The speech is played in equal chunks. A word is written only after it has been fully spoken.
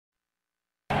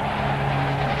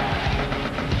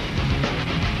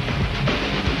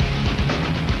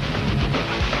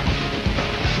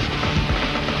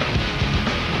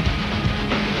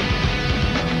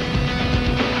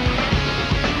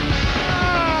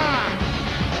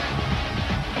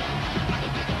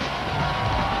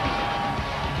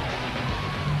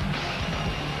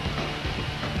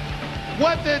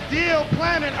What the deal,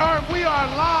 planet Earth? We are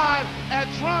live at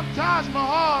Trump Taj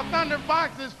Mahal,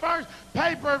 Thunderbox's first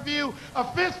pay-per-view,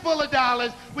 a fistful of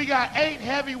dollars. We got 8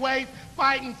 heavyweights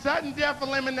fighting sudden death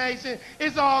elimination.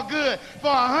 It's all good for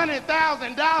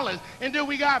 $100,000. And then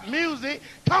we got music.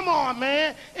 Come on,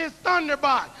 man. It's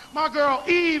Thunderbox. My girl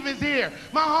Eve is here.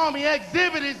 My homie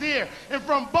Exhibit is here. And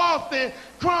from Boston,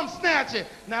 Crumb Snatcher.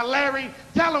 Now, Larry,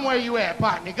 tell them where you at,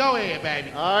 partner. Go ahead,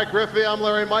 baby. All right, Griffey, I'm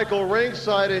Larry Michael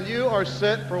ringside, and you are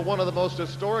set for one of the most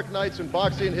historic nights in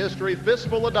boxing history,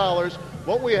 fistful of dollars.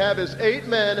 What we have is 8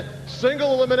 men,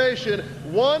 single elimination,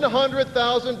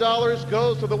 $100,000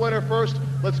 goes to the winner first.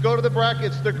 Let's go to the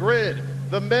brackets, the grid.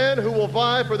 The men who will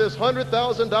vie for this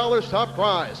 $100,000 top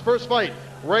prize. First fight,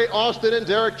 Ray Austin and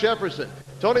Derek Jefferson.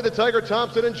 Tony the Tiger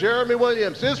Thompson and Jeremy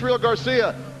Williams, Israel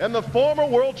Garcia, and the former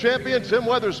world champion Tim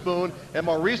Weatherspoon, and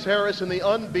Maurice Harris and the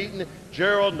unbeaten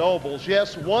Gerald Nobles.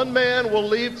 Yes, one man will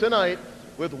leave tonight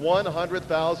with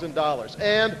 $100,000.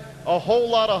 And a whole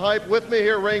lot of hype. With me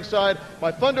here ringside,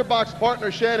 my Thunderbox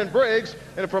partner Shannon Briggs,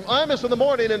 and from Imus in the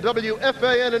Morning in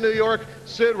WFAN in New York,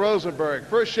 Sid Rosenberg.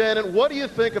 First, Shannon, what do you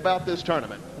think about this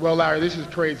tournament? Well, Larry, this is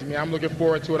crazy, man. I'm looking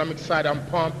forward to it. I'm excited. I'm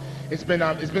pumped. It's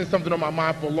been something on my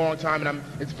mind for a long time, and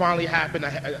it's finally happened.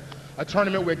 A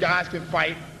tournament where guys can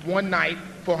fight one night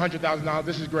for $100,000.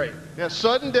 This is great. Yeah,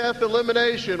 sudden death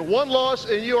elimination. One loss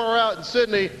and you are out in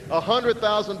Sydney.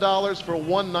 $100,000 for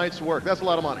one night's work. That's a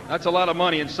lot of money. That's a lot of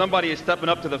money, and somebody is stepping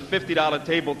up to the $50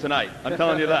 table tonight. I'm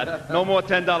telling you that. No more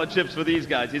 $10 chips for these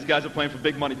guys. These guys are playing for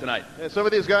big money tonight. And some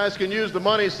of these guys can use the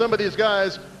money. Some of these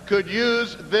guys could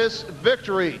use this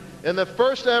victory in the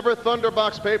first ever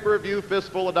Thunderbox pay-per-view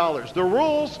fistful of dollars. The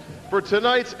rules for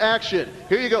tonight's action.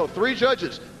 Here you go. 3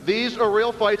 judges. These are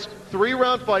real fights,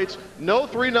 3-round fights, no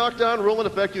 3 knockdown rule in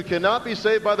effect. You cannot be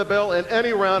saved by the bell in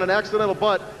any round, an accidental,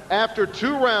 but after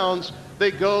 2 rounds,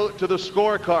 they go to the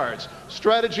scorecards.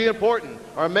 Strategy important.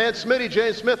 Our man Smitty,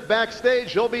 James Smith,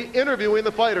 backstage. He'll be interviewing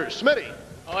the fighters. Smitty.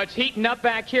 Oh, it's heating up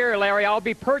back here, Larry. I'll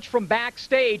be perched from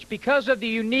backstage because of the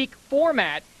unique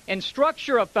format and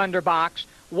structure of Thunderbox.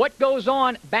 What goes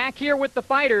on back here with the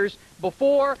fighters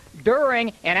before,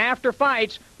 during, and after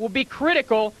fights will be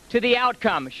critical to the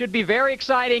outcome. Should be very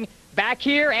exciting back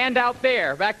here and out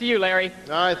there. Back to you, Larry.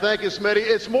 All right, thank you, Smitty.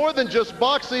 It's more than just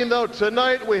boxing, though.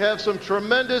 Tonight we have some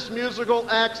tremendous musical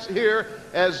acts here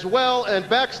as well, and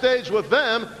backstage with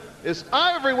them is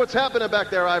Ivory. What's happening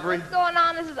back there, Ivory? What's going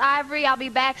on? This is Ivory. I'll be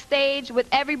backstage with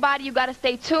everybody. You got to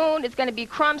stay tuned. It's going to be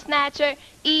Crumb Snatcher,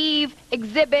 Eve,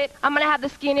 Exhibit. I'm going to have the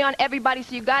skinny on everybody,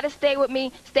 so you got to stay with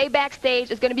me. Stay backstage.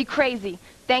 It's going to be crazy.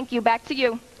 Thank you. Back to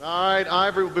you. All right,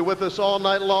 Ivory will be with us all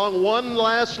night long. One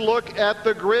last look at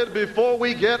the grid before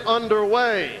we get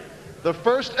underway. The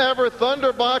first ever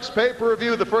Thunderbox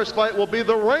pay-per-view. The first fight will be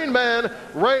the Rain Man,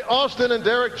 Ray Austin and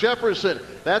Derek Jefferson.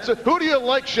 That's it. Who do you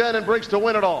like, Shannon Briggs, to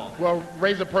win it all? Well,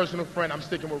 Ray's a personal friend. I'm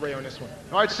sticking with Ray on this one.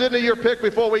 All right, Sidney, your pick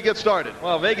before we get started.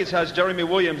 Well, Vegas has Jeremy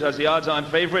Williams as the odds-on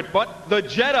favorite, but the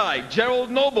Jedi, Gerald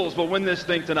Nobles, will win this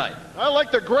thing tonight. I like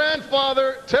the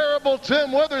grandfather, terrible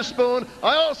Tim Witherspoon.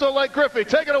 I also like Griffey.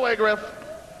 Take it away, Griff.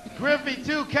 Griffey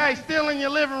 2K still in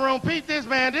your living room. Pete this,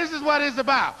 man. This is what it's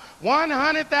about.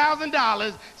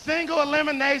 $100,000, single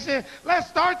elimination. Let's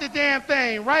start the damn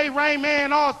thing.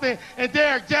 Rayman Austin and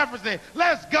Derek Jefferson.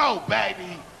 Let's go,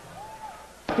 baby.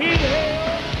 He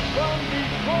hails from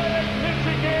Detroit,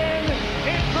 Michigan,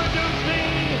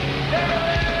 introducing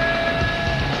Derek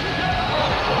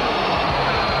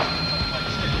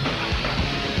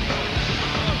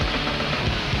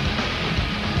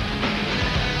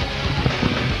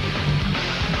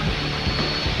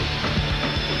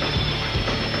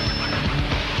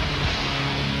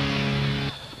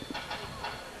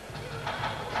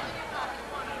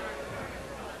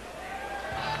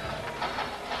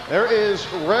There is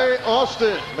Ray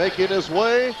Austin making his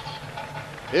way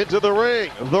into the ring.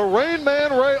 The Rain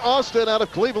Man, Ray Austin, out of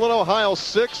Cleveland, Ohio,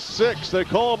 6'6". They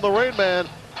call him the Rain Man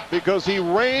because he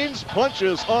rains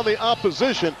punches on the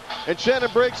opposition. And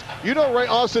Shannon Briggs, you know Ray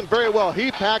Austin very well.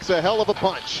 He packs a hell of a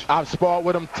punch. I've sparred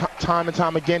with him time and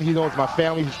time again. He knows my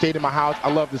family. He stayed in my house.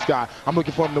 I love this guy. I'm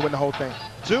looking for him to win the whole thing.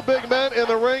 2 big men in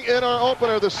the ring in our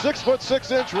opener. The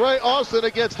 6'6" Ray Austin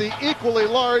against the equally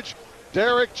large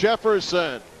Derek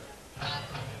Jefferson.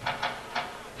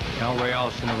 I'm Ray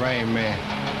Austin, the Rain Man.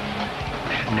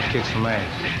 I'm gonna kick some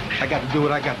ass. I got to do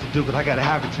what I got to do, but I got to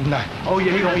have it tonight. Oh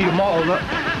yeah, he gonna eat them all up.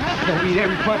 He gonna eat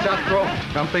every punch I throw.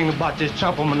 I'm thinking about this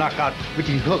chump I'm gonna knock out with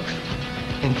these hooks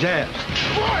and jabs.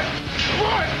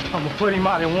 I'm gonna put him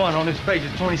out in 1 on this page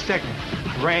of 20 seconds.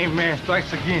 Rain Man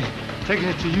strikes again. Taking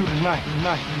it to you tonight.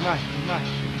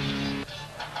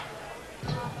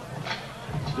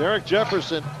 Derek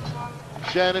Jefferson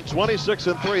Shannon,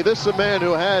 26-3. This is a man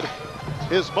who had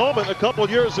his moment a couple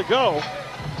years ago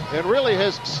and really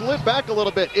has slid back a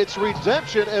little bit. It's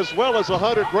redemption as well as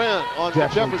 $100,000 on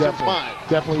Jefferson's mind.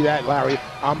 Definitely that, Larry.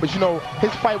 But you know,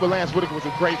 his fight with Lance Whitaker was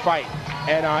a great fight,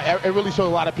 and it really showed a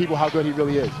lot of people how good he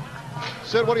really is.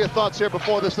 Sid, what are your thoughts here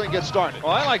before this thing gets started?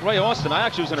 Well, I like Ray Austin. I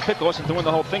actually was going to pick Austin to win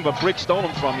the whole thing, but Brick stole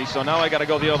him from me, so now I got to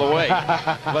go the other way.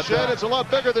 But, Shannon's a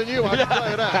lot bigger than you, I can tell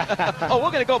you that. Oh,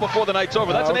 we're going to go before the night's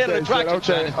over. That's an added attraction,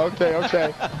 Shannon.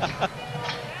 Okay.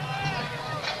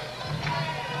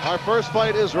 Our first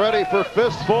fight is ready for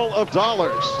Fistful of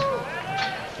Dollars.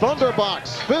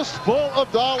 Thunderbox, Fistful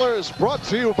of Dollars, brought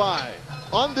to you by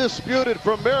Undisputed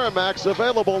from Miramax,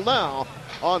 available now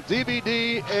on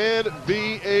DVD and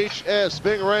VHS.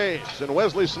 Ving Rhames and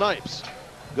Wesley Snipes.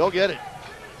 Go get it.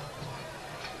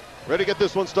 Ready to get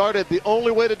this one started. The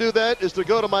only way to do that is to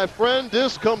go to my friend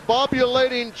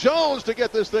Discombobulating Jones to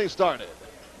get this thing started.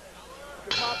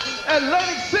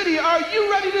 Atlantic City, are you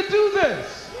ready to do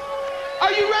this?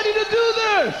 Are you ready to do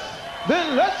this?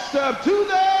 Then let's step to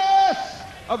this.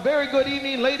 A very good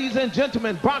evening, ladies and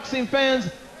gentlemen, boxing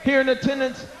fans here in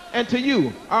attendance, and to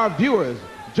you, our viewers,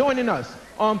 joining us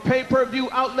on pay-per-view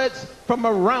outlets from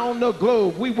around the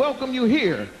globe. We welcome you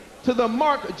here to the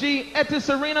Mark G.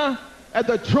 Ettis Arena at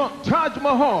the Trump Taj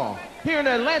Mahal here in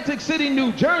Atlantic City,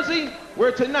 New Jersey,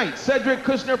 where tonight Cedric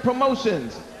Kushner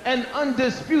Promotions and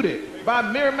Undisputed by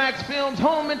Miramax Films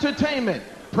Home Entertainment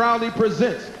proudly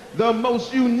presents the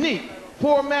most unique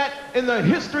format in the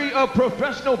history of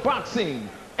professional boxing.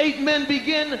 8 men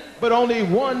begin, but only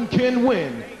one can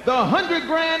win. The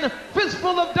 $100,000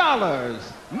 Fistful of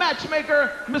Dollars.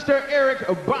 Matchmaker, Mr. Eric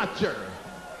Botcher.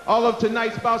 All of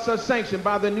tonight's bouts are sanctioned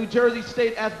by the New Jersey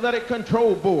State Athletic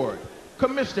Control Board.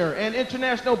 Commissioner and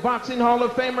International Boxing Hall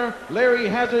of Famer Larry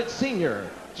Hazard Sr.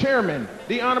 Chairman,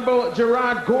 the Honorable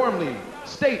Gerard Gormley.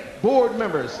 State Board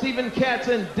members Stephen Katz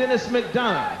and Dennis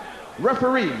McDonough.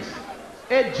 Referees,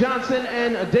 Ed Johnson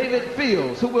and David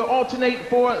Fields, who will alternate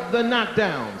for the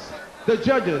knockdowns. The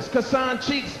judges, Kassan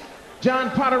Cheeks, John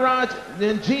Potteraj,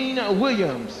 and Gene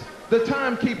Williams. The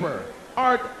timekeeper,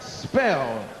 Art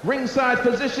Spell. Ringside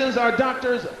physicians are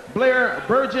Doctors Blair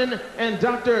Burgeon and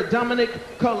Dr. Dominic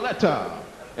Coletta.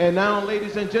 And now,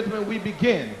 ladies and gentlemen, we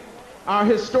begin our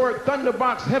historic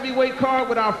Thunderbox heavyweight card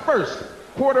with our first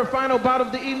quarterfinal bout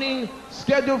of the evening,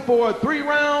 scheduled for 3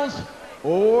 rounds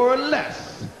or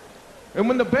less. And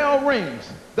when the bell rings,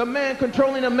 the man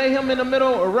controlling the mayhem in the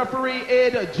middle, referee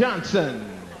Ed Johnson.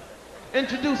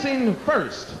 Introducing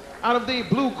first, out of the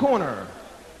blue corner,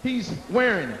 he's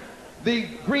wearing the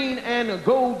green and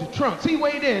gold trunks. He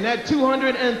weighed in at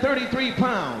 233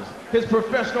 pounds. His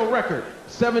professional record,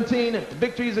 17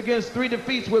 victories against 3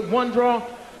 defeats with 1 draw,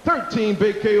 13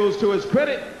 big KOs to his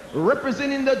credit,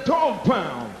 representing the Dog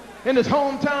Pound in his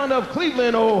hometown of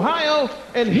Cleveland, Ohio,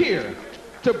 and here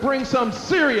to bring some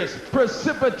serious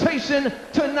precipitation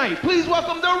tonight. Please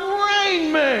welcome the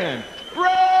Rain Man,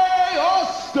 Ray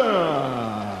Austin.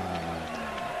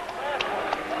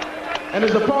 And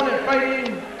his opponent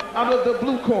fighting out of the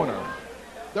blue corner.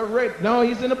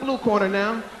 He's in the blue corner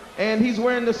now, and he's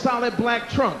wearing the solid black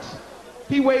trunks.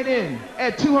 He weighed in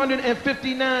at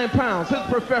 259 pounds. His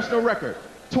professional record,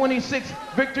 26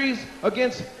 victories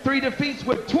against 3 defeats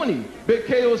with 20 big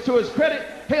KOs to his credit.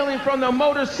 Hailing from the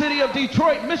Motor City of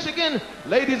Detroit, Michigan,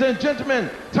 ladies and gentlemen,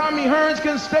 Tommy Hearns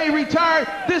can stay retired.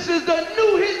 This is the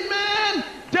new hitman,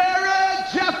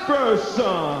 Derek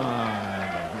Jefferson.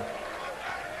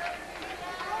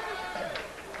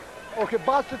 Okay,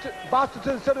 boxer to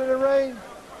the center of the ring.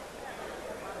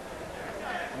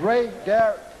 Ray,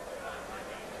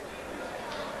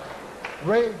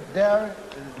 Darren,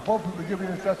 both of them giving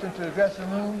instructions to the dressing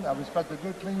room. I respect a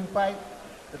good, clean fight.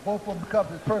 The both of them becomes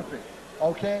perfect.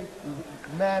 Okay?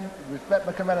 Respect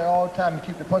my command at all times.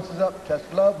 Keep the punches up,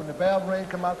 test love. When the bell rings,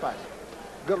 come out fight.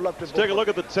 Good luck to both. Take a look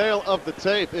at the tail of the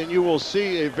tape, and you will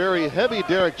see a very heavy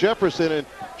Derek Jefferson. And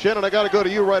Shannon, I got to go to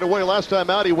you right away. Last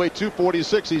time out, he weighed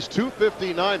 246. He's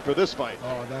 259 for this fight.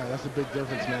 Oh, that's a big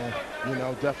difference, man. You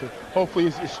know, definitely. Hopefully,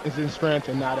 it's in strength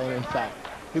and not in fat.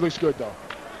 He looks good, though.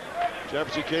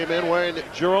 Jefferson came in wearing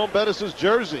Jerome Bettis'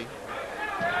 jersey.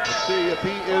 Let's see if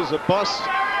he is a bust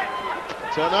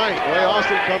tonight. Ray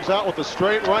Austin comes out with a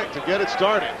straight right to get it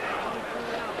started.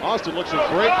 Austin looks in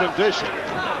great condition.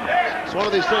 It's one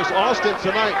of these things. Austin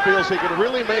tonight feels he can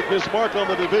really make his mark on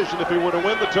the division if he were to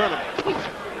win the tournament.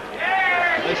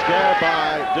 Nice jab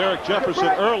by Derek Jefferson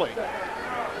early.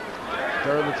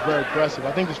 Derek looks very aggressive.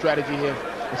 I think the strategy here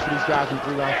is for these guys in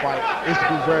 3-round fight is to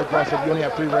be very aggressive. You only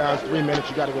have 3 rounds, 3 minutes.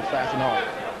 You got to go fast and hard.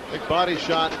 Big body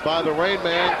shot by the Rain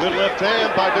Man. Good left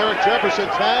hand by Derek Jefferson.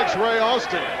 Tags Ray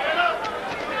Austin.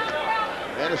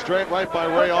 And a straight right by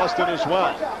Ray Austin as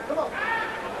well.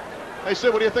 Hey,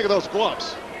 Sid, what do you think of those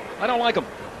gloves? I don't like them.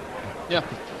 Yeah.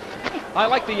 I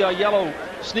like the yellow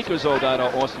sneakers, though, that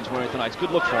Austin's wearing tonight. It's a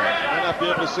good look for him. Might not be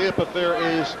able to see it, but there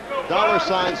is dollar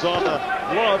signs on the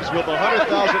gloves with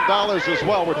 $100,000 as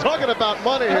well. We're talking about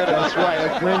money here tonight. That's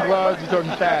right. Like green gloves, you're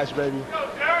talking cash, baby.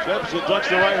 Jefferson ducks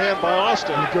the right hand by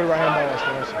Austin. Good right hand by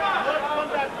Austin.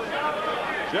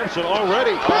 Jefferson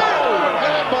already. Oh,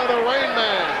 got by the Rain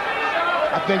Man.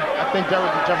 I think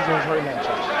Jefferson was hurting that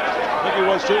chest. I think he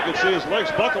was too. You can see his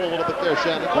legs buckle a little bit there,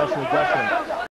 Shannon. Definitely.